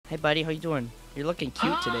Hey, buddy, how you doing? You're looking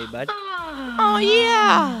cute today, bud. Oh,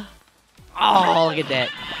 yeah! Oh, look at that.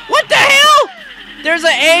 What the hell? There's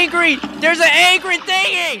an angry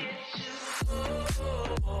thingy!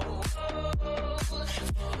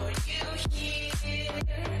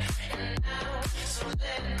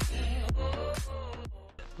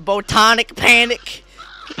 Botanic panic.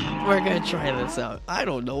 We're gonna try this out. I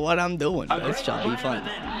don't know what I'm doing. This shall be fun.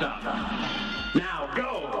 Now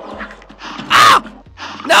go. Ah!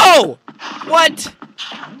 No! What?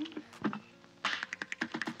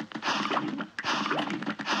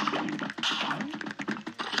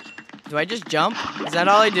 Do I just jump? Is that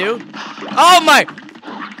all I do? Oh my!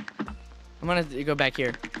 I'm gonna go back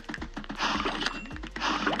here.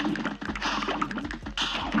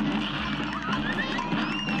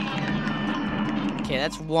 Okay,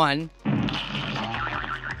 that's one.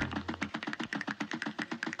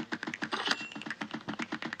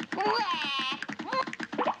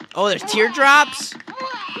 Oh, there's teardrops?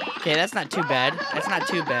 Okay, that's not too bad. That's not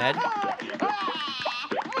too bad.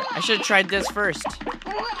 I should have tried this first.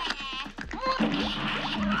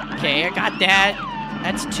 Okay, I got that.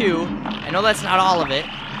 That's two. I know that's not all of it.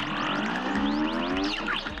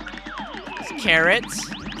 There's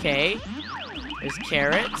carrots. Okay. There's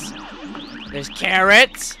carrots. There's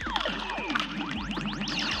carrots.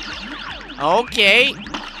 Okay.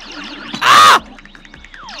 Ah!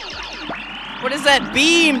 What is that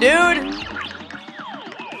beam, dude?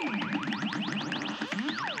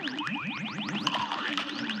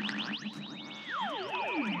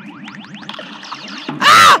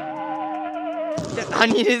 Ah! The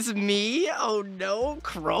onion is me? Oh no,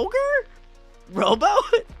 Kroger? Robo?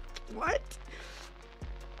 What?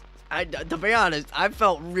 To be honest, I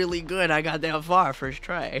felt really good I got that far first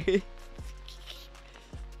try.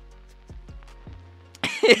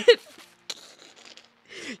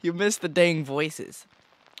 You missed the dang voices.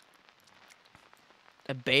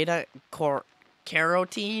 A beta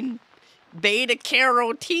carotene? Beta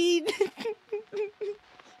carotene?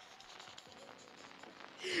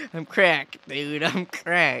 I'm cracked, dude. I'm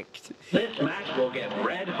cracked. This match will get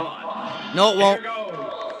red hot. No, it won't. Here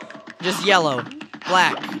goes. Just yellow,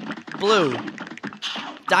 black, blue,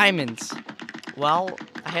 diamonds. Well,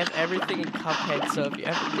 I have everything in CupHead, so if you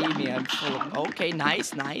ever need me, I'm full of... Okay,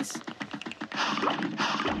 nice, nice.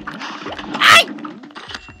 Ay!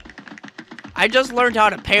 I just learned how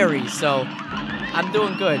to parry, so I'm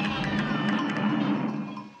doing good.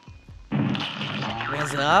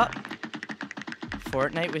 What's up?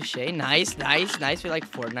 Fortnite with Shay. Nice, nice, nice. We like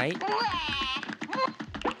Fortnite.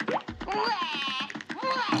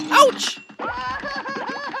 Ouch!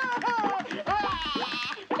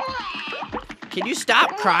 Can you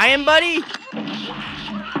stop crying, buddy?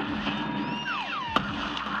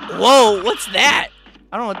 Whoa, what's that?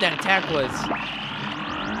 I don't know what that attack was.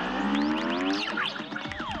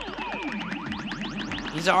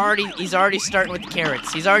 He's already starting with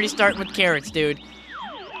carrots. He's already starting with carrots, dude.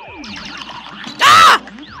 Ah!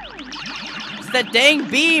 It's that dang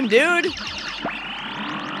beam, dude.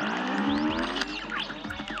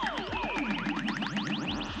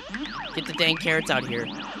 Get the dang carrots out here.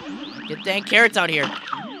 Get the dang carrots out here.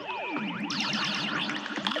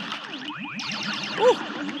 Woo.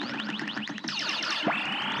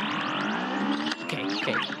 Okay,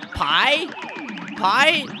 okay. Pie?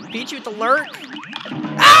 Pie? Beat you with the lurk?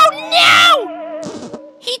 Oh no!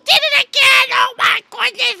 He did it again! Oh my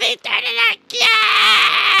goodness, he did it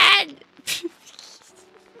again!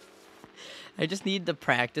 I just need to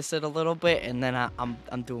practice it a little bit, and then I'm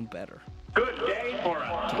doing better. Good day for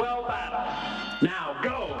a 12 battle. Now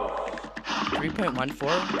go. 3.14,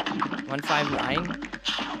 159,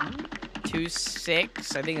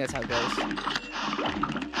 26. I think that's how it goes.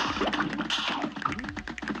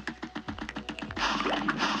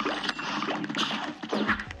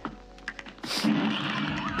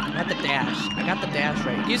 I got the dash. I got the dash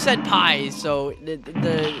right. You said pies, so the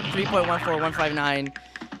 3.14, 159.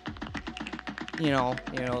 You know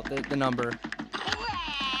the number.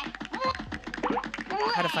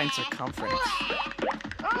 How to find circumference.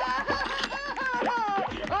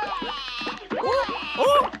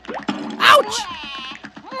 Oh! Ouch!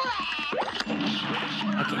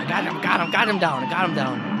 Okay, I got him down.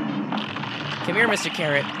 Come here, Mr.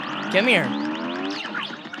 Carrot. Come here.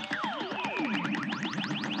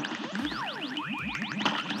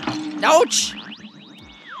 Ouch!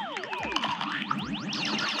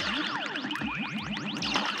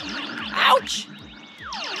 Ouch!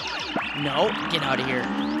 No, get out of here.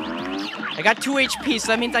 I got 2 HP, so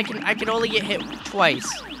that means I can only get hit twice.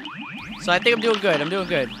 So I think I'm doing good.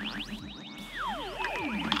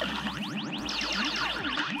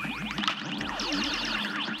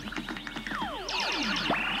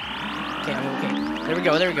 okay, I'm okay. There we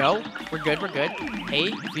go, there we go. We're good, we're good. Hey,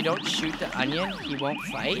 if you don't shoot the onion, he won't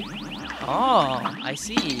fight. Oh, I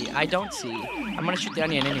see. I don't see. I'm gonna shoot the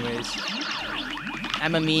onion anyways.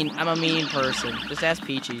 I'm a mean person. Just ask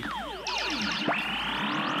Peachy.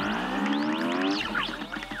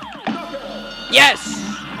 Yes!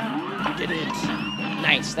 You did it.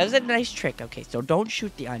 Nice. That was a nice trick. Okay, so don't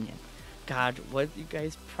shoot the onion. God, what do you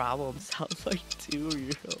guys' problems sound like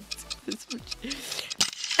 2-year-olds? This much.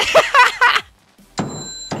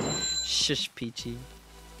 Shush, Peachy.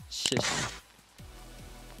 Shush.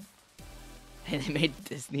 And they made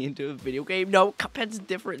Disney into a video game. No, Cuphead's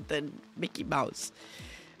different than Mickey Mouse.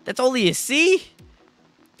 That's only a C?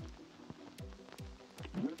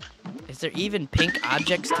 Is there even pink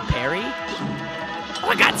objects to parry? Oh,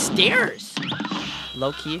 I got stairs!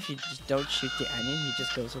 Low-key, if you just don't shoot the onion, he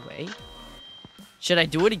just goes away. Should I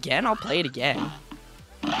do it again? I'll play it again.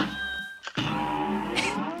 I'm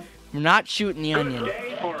not shooting the onion.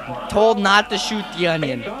 I'm told not to shoot the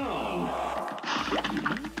onion.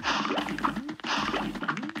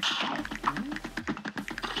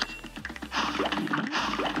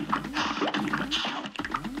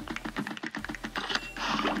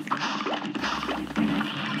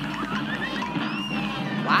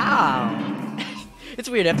 Wow. It's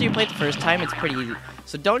weird. After you play it the first time, it's pretty easy.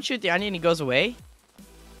 So don't shoot the onion, he goes away.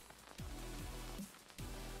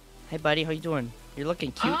 Hey, buddy, how you doing? You're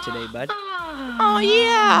looking cute today, bud. Oh,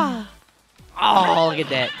 yeah. Oh, look at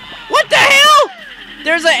that. What the hell?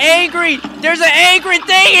 There's an angry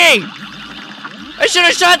thingy. I should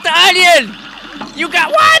have shot the onion. You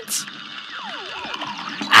got what?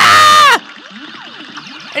 Ah!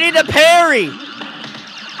 I need a parry.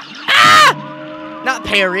 Ah! Not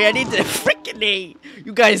parry, I need the freaking A.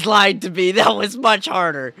 You guys lied to me. That was much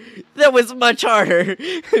harder. That was much harder.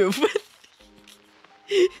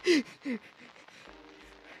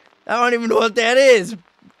 I don't even know what that is.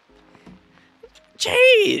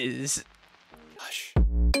 Jeez.